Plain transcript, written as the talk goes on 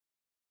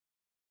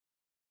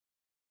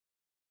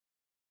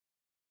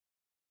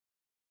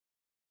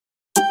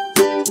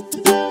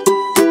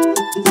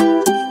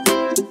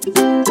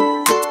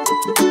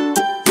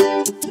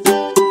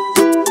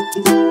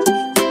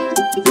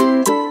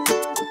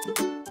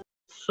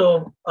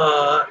So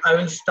I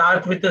will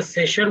start with the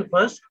session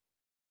first,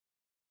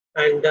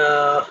 and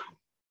I'll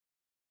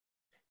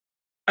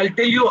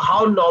tell you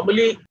how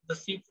normally the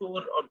C4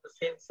 or the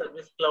Sales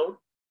Service Cloud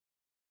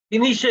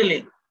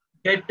initially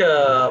get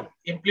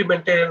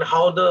implemented, and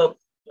how the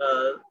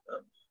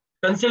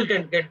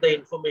consultant get the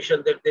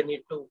information that they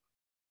need to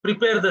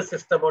prepare the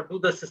system or do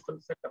the system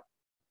setup.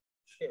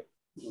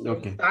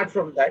 Okay. Start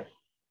from that.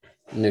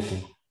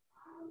 Okay.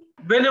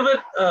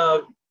 Whenever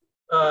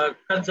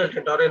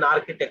consultant or an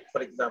architect,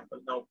 for example,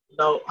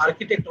 now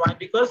architect, why?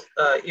 Because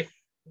if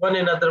one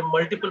another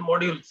multiple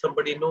modules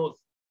somebody knows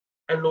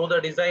and know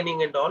the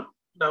designing and all,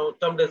 now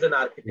termed as an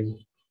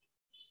architect.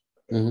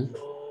 Mm-hmm.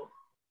 So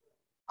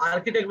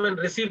architect, when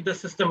receive the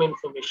system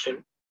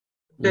information,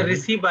 they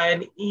receive by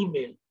an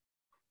email,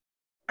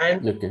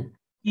 and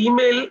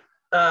email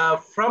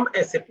from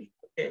SAP.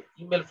 Okay,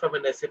 email from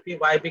an SAP.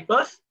 Why?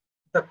 Because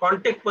the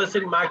contact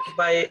person marked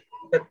by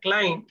the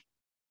client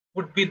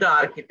would be the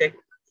architect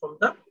from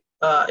the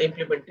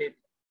implemented.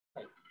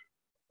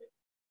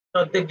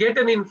 Now they get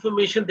an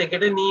information, they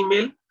get an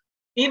email.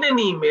 In an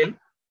email,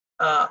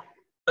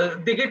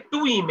 they get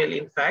two email.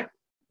 In fact,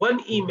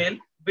 one email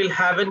will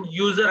have an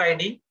user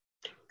ID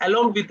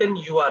along with an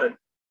URL.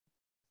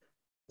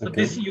 So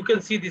this, you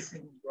can see this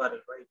in URL,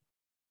 right?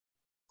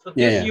 So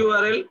this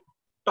URL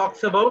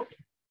talks about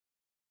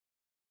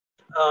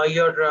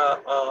your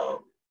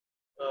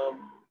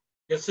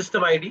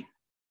system ID.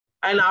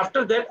 And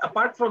after that,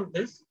 apart from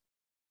this,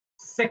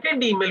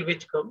 second email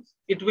which comes,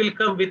 it will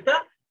come with the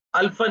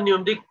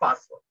alphanumeric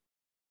password,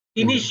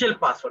 initial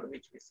password,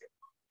 which we say.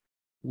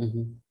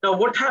 Now,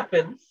 what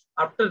happens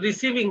after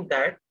receiving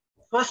that?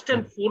 First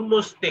and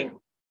foremost thing,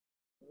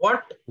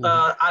 what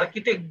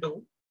architect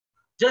do?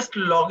 Just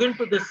log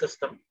into the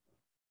system.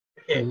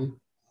 Okay,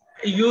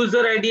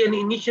 user ID and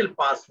initial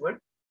password,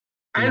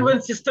 and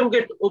when system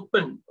get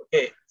open,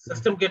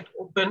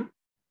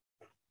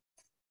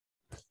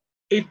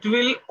 it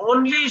will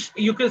only,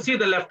 you can see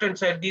the left hand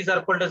side, these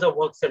are called as a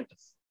work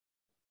centers.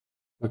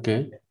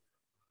 Okay.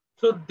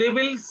 So they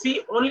will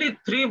see only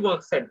 3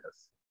 work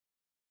centers.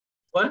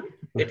 One,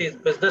 it is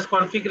business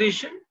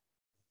configuration.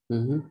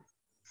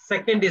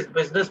 Second is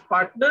business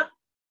partner.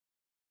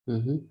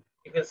 You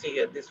can see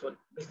here this one,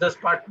 business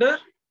partner,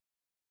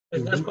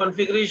 business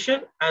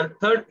configuration, and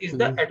third is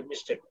the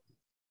administrator.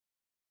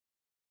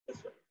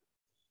 This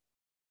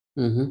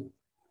one.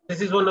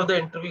 This is one of the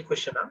interview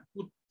question.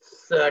 Who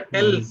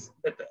tells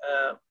that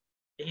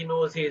he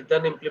knows he has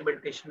done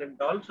implementation and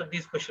all. So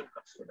this question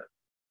comes to that.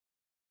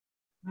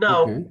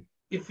 Now,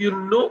 if you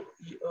know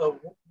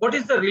what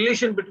is the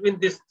relation between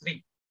these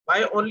 3,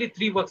 why only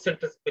 3 work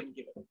centers been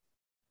given?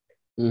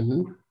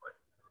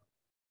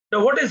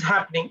 Now, what is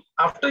happening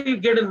after you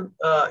get an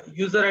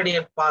user ID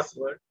and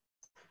password?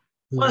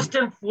 First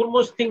and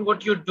foremost thing,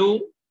 what you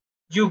do,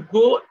 you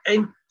go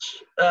and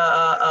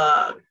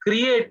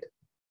create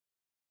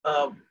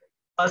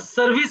a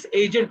service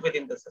agent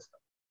within the system.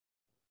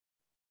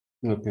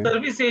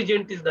 Service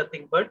agent is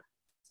nothing but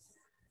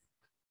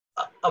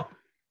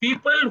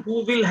people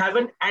who will have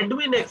an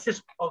admin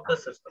access of the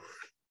system.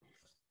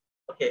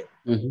 Okay.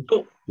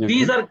 So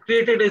these are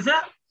created as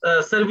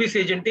a service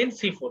agent in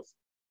C4C.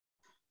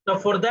 Now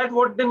for that,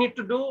 what they need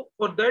to do?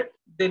 For that,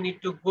 they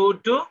need to go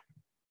to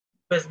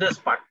business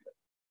partner.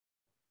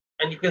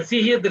 And you can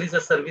see here, there is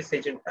a service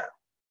agent tab.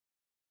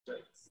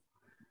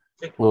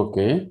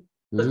 Okay.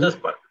 Business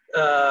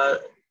partner.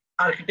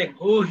 Architect,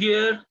 go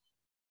here,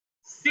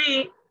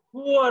 see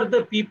who are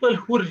the people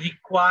who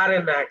require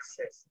an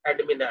access,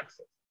 admin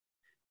access.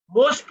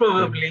 Most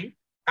probably,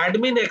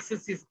 admin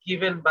access is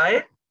given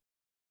by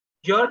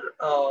your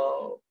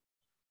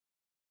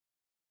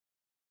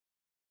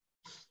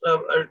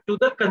to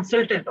the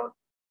consultant on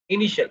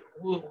initial,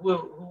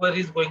 whoever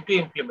is going to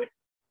implement.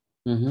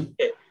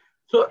 Okay.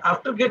 So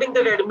after getting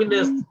that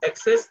admin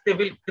access, they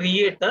will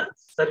create a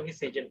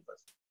service agent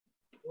first.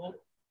 Go,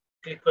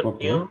 click on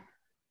new.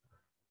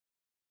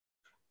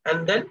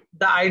 And then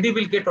the ID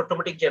will get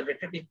automatically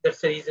generated. If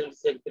that's the reason,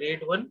 it's a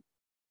grade 1.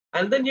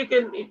 And then you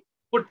can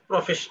put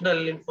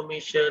professional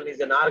information, is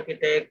an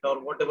architect or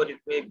whatever it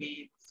may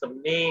be,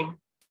 some name,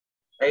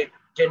 right,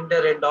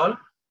 gender and all.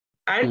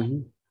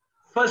 And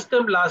first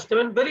term, last term,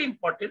 and very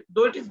important,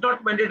 though it is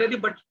not mandatory,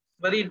 but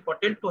very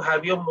important to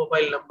have your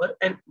mobile number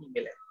and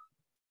email ID.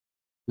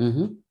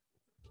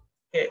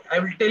 Okay, I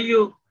will tell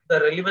you the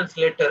relevance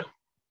later,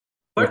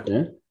 but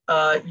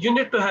you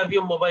need to have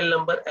your mobile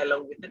number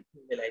along with an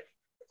email ID.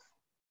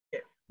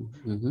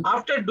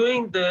 After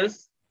doing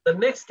this, the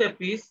next step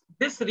is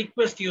this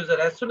request user.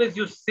 As soon as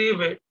you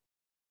save it,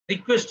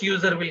 request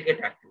user will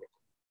get activated.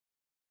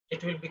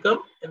 It will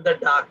become in the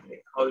dark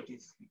way, how it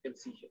is. You can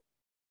see here.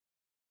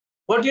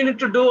 What you need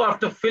to do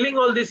after filling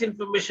all this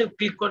information,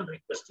 click on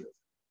request user.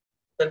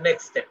 The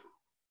next step.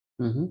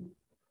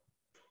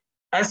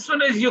 As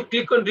soon as you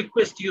click on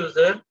request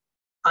user,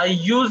 a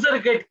user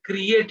get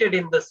created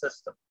in the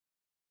system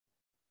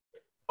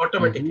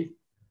automatically.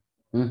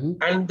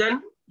 And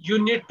then you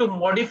need to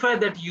modify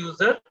that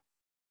user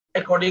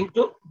according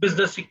to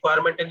business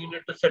requirement, and you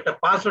need to set a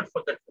password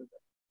for that user.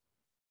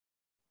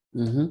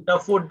 Now,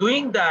 for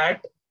doing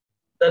that,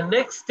 the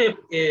next step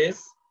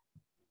is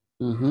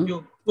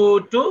you go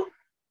to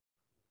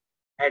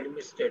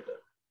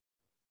administrator.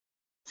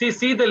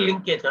 See the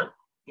linkage. Huh?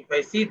 If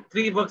I see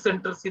 3 work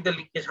centers, see the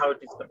linkage, how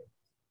it is coming.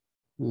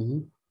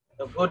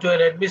 Now go to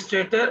an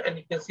administrator and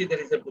you can see there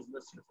is a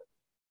business user.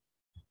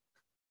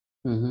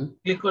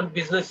 Click on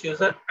business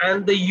user,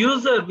 and the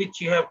user which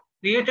you have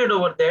created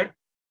over there,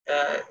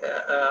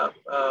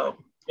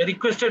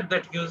 requested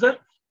that user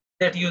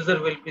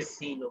will be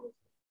seen over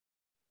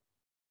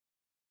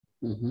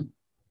there.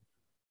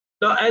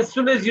 Now, as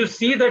soon as you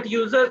see that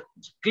user,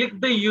 click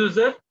the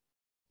user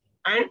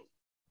and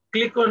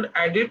click on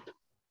edit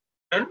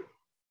and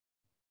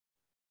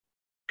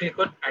click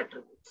on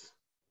attributes.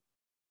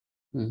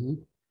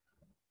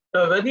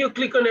 Now, when you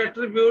click on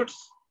attributes,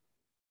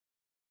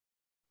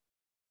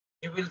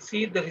 you will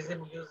see there is a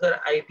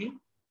user ID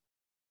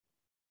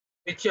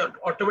which are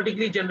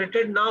automatically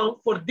generated. Now,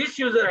 for this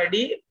user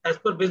ID, as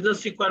per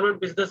business requirement,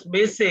 business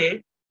may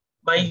say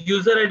my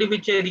user ID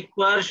which I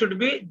require should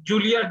be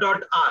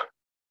julia.r,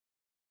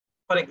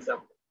 for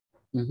example,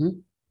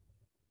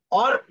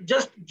 or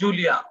just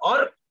Julia,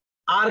 or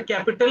R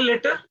capital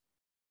letter,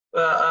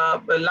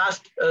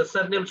 last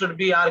surname should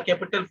be R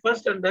capital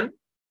first and then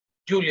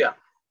Julia.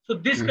 So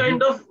this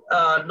kind of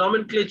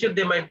nomenclature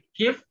they might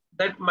give,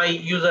 that my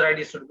user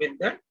ID should be in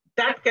there.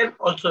 That can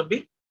also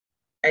be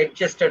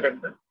adjusted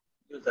under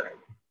user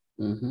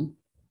ID.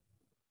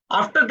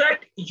 After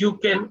that, you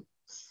can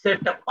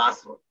set a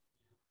password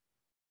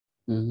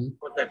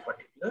for that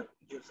particular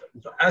user.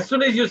 So as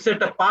soon as you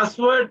set a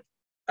password,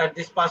 and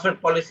this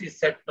password policy is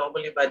set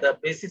normally by the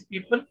basis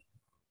people,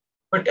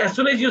 but as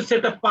soon as you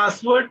set a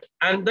password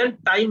and then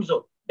time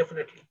zone,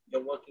 definitely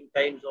your working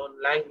time zone,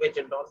 language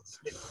and all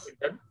needs to be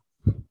done.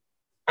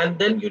 And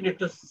then you need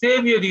to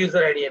save your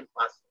user ID and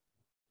password.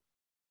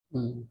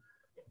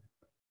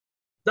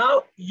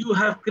 Now you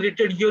have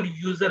created your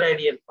user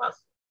ID and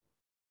password.